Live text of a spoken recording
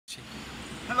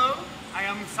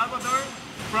am Salvador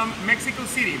from Mexico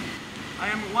City. I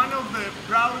am one of the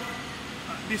proud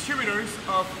distributors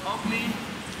of OMNI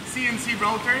CNC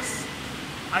routers.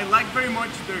 I like very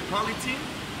much their quality.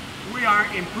 We are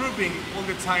improving all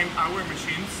the time our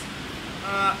machines.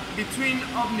 Between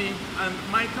OMNI and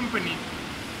my company,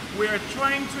 we are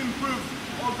trying to improve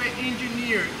all the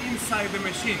engineer inside the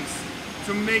machines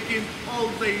to make it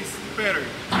always better.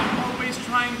 Always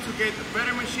trying to get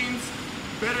better machines,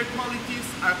 better qualities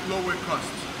at lower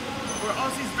cost. For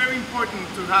us it's very important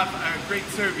to have a great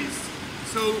service.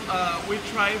 So we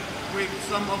tried with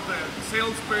some of the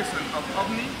salesperson of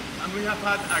OMNI and we have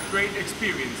had a great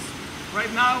experience. Right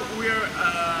now we are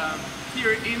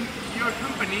here in your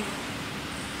company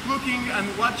looking and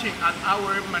watching at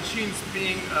our machines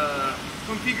being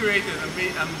configured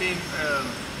and being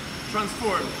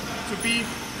transformed to be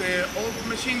the old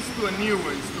machines to a new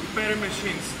ones, to better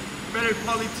machines, better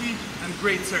quality and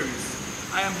great service.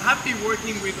 I am happy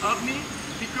working with OMNI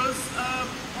because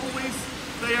always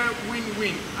they are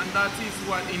win-win, and that is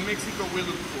what in Mexico we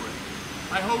look for.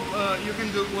 I hope you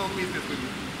can do well business with me.